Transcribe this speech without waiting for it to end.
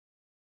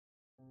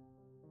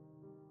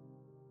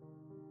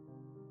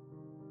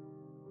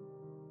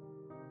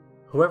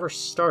Whoever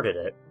started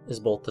it is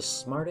both the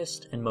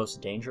smartest and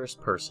most dangerous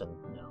person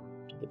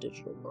known to the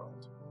digital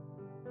world.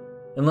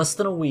 In less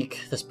than a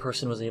week, this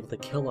person was able to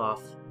kill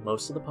off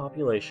most of the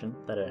population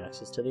that had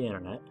access to the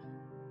internet.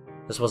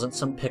 This wasn't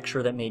some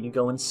picture that made you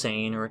go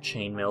insane or a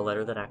chainmail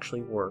letter that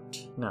actually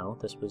worked. No,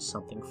 this was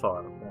something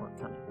far more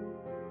cunning.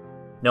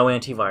 No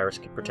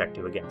antivirus could protect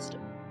you against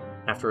it.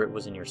 After it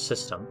was in your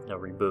system, no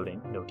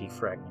rebooting, no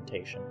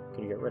defragmentation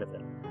could get rid of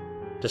it.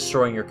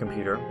 Destroying your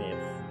computer may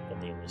have been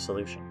the only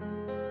solution.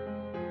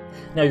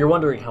 Now you're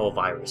wondering how a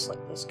virus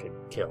like this could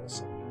kill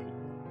so many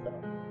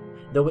people,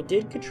 though it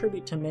did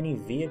contribute to many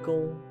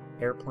vehicle,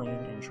 airplane,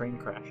 and train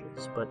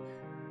crashes, but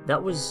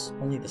that was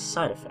only the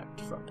side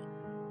effect from it.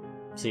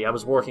 See, I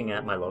was working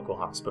at my local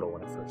hospital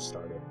when it first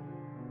started.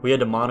 We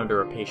had to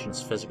monitor a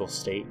patient's physical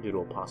state due to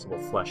a possible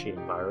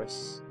flesh-eating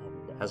virus,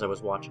 and as I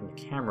was watching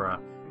the camera,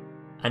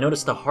 I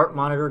noticed the heart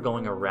monitor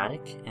going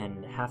erratic,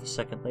 and half a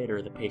second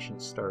later the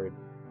patient started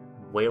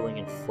wailing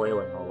and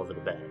flailing all over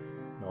the bed.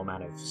 No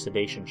amount of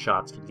sedation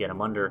shots could get him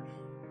under.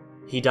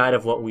 He died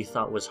of what we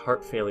thought was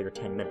heart failure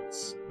 10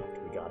 minutes after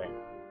we got in.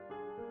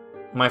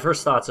 My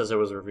first thoughts as I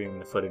was reviewing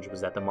the footage was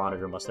that the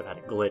monitor must have had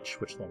a glitch,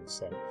 which then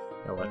sent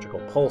an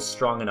electrical pulse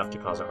strong enough to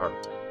cause a heart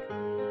attack.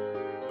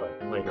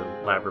 But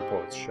later, lab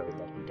reports showed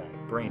that he died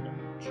of brain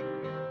damage.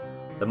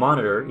 The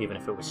monitor, even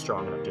if it was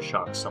strong enough to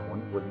shock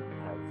someone, wouldn't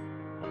have had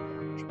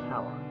that much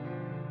power.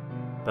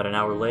 About an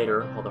hour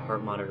later, all the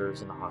heart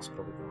monitors in the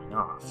hospital were going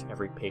off.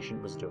 Every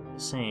patient was doing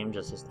the same,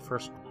 just as the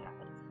first one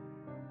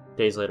had.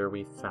 Days later,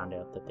 we found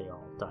out that they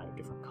all died of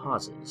different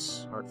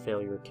causes. Heart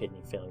failure,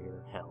 kidney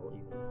failure, hell,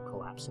 even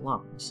collapsed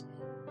lungs.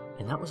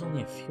 And that was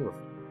only a few of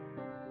them.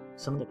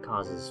 Some of the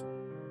causes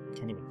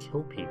can't even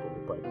kill people,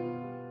 but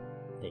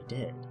they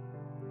did.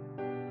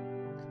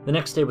 The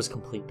next day was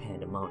complete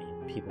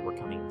pandemonium. People were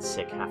coming in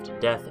sick half to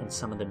death, and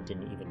some of them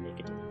didn't even make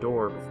it to the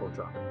door before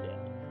dropping dead.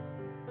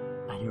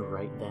 I knew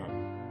right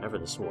then, whatever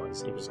this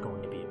was, it was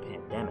going to be a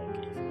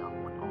pandemic, if not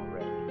one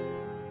already.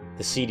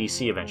 The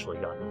CDC eventually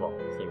got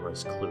involved. They were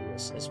as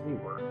clueless as we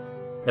were.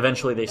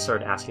 Eventually, they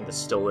started asking the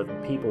still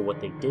living people what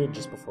they did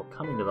just before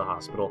coming to the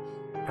hospital.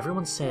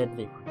 Everyone said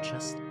they were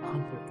just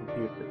on their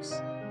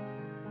computers.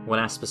 When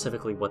asked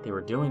specifically what they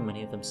were doing,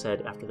 many of them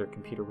said after their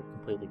computer would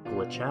completely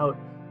glitch out,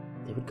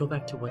 they would go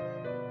back to what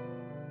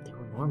they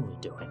were normally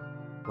doing,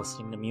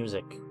 listening to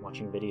music,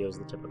 watching videos,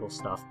 the typical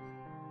stuff.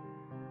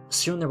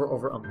 Soon there were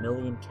over 1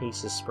 million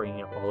cases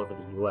springing up all over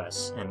the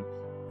US, and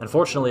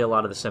unfortunately a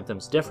lot of the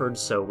symptoms differed,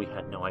 so we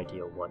had no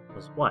idea what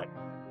was what.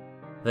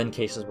 Then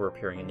cases were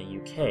appearing in the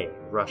UK,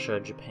 Russia,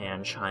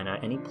 Japan, China,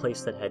 any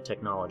place that had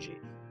technology.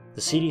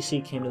 The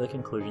CDC came to the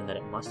conclusion that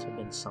it must have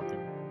been something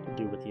to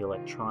do with the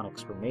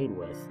electronics we're made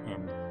with,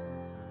 and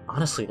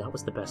honestly, that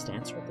was the best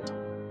answer at the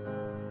time.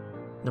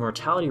 The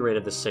mortality rate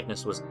of this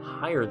sickness was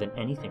higher than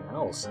anything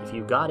else. If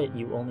you got it,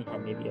 you only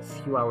had maybe a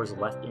few hours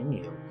left in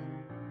you.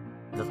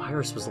 The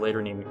virus was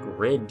later named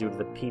GRID due to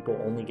the people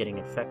only getting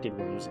infected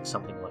when using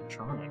something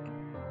electronic.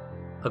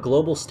 A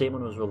global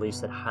statement was released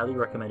that highly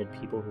recommended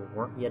people who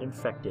weren't yet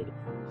infected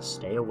to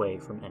stay away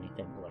from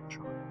anything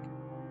electronic.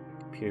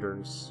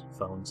 Computers,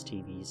 phones,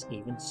 TVs,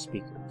 even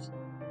speakers.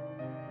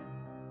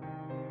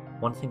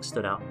 One thing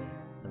stood out to me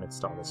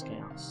amidst all this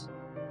chaos.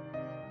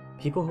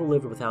 People who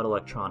lived without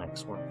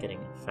electronics weren't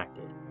getting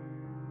infected.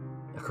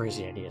 A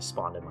crazy idea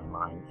spawned in my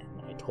mind,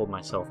 and I told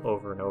myself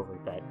over and over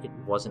that it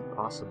wasn't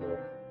possible,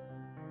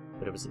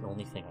 but it was the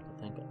only thing I could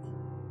think of.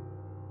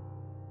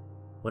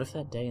 What if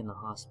that day in the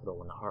hospital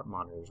when the heart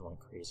monitors went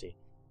crazy?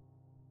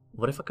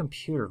 What if a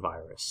computer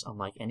virus,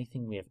 unlike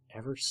anything we have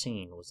ever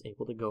seen, was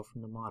able to go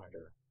from the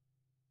monitor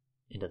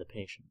into the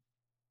patient?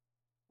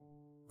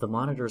 The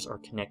monitors are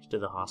connected to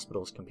the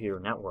hospital's computer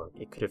network.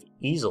 It could have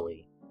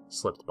easily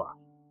slipped by.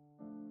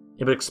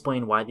 It would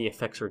explain why the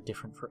effects are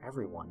different for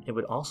everyone. It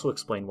would also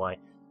explain why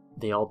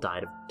they all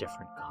died of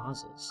different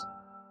causes.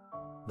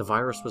 The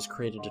virus was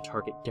created to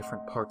target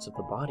different parts of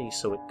the body,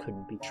 so it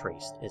couldn't be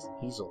traced as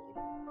easily.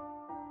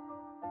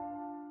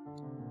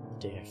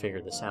 The day I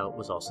figured this out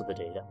was also the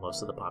day that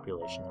most of the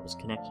population that was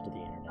connected to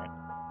the internet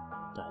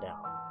died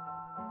out.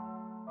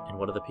 And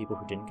what of the people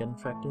who didn't get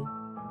infected?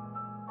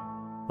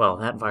 Well,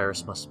 that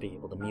virus must be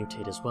able to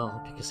mutate as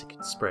well, because it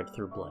can spread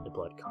through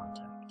blood-to-blood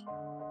contact.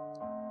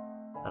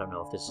 I don't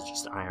know if this is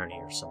just irony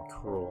or some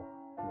cruel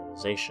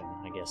realization.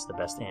 I guess the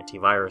best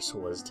antivirus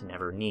was to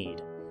never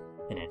need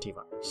an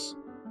antivirus.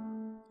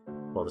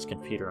 Well, this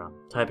computer I'm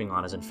typing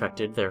on is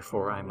infected,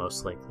 therefore I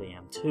most likely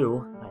am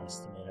too. I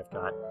estimate I've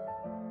got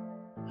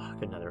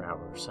another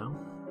hour or so.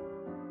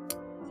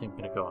 I think I'm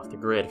gonna go off the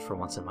grid for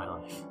once in my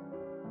life.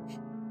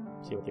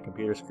 See what the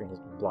computer screen has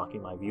been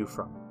blocking my view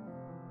from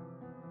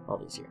all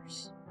these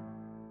years.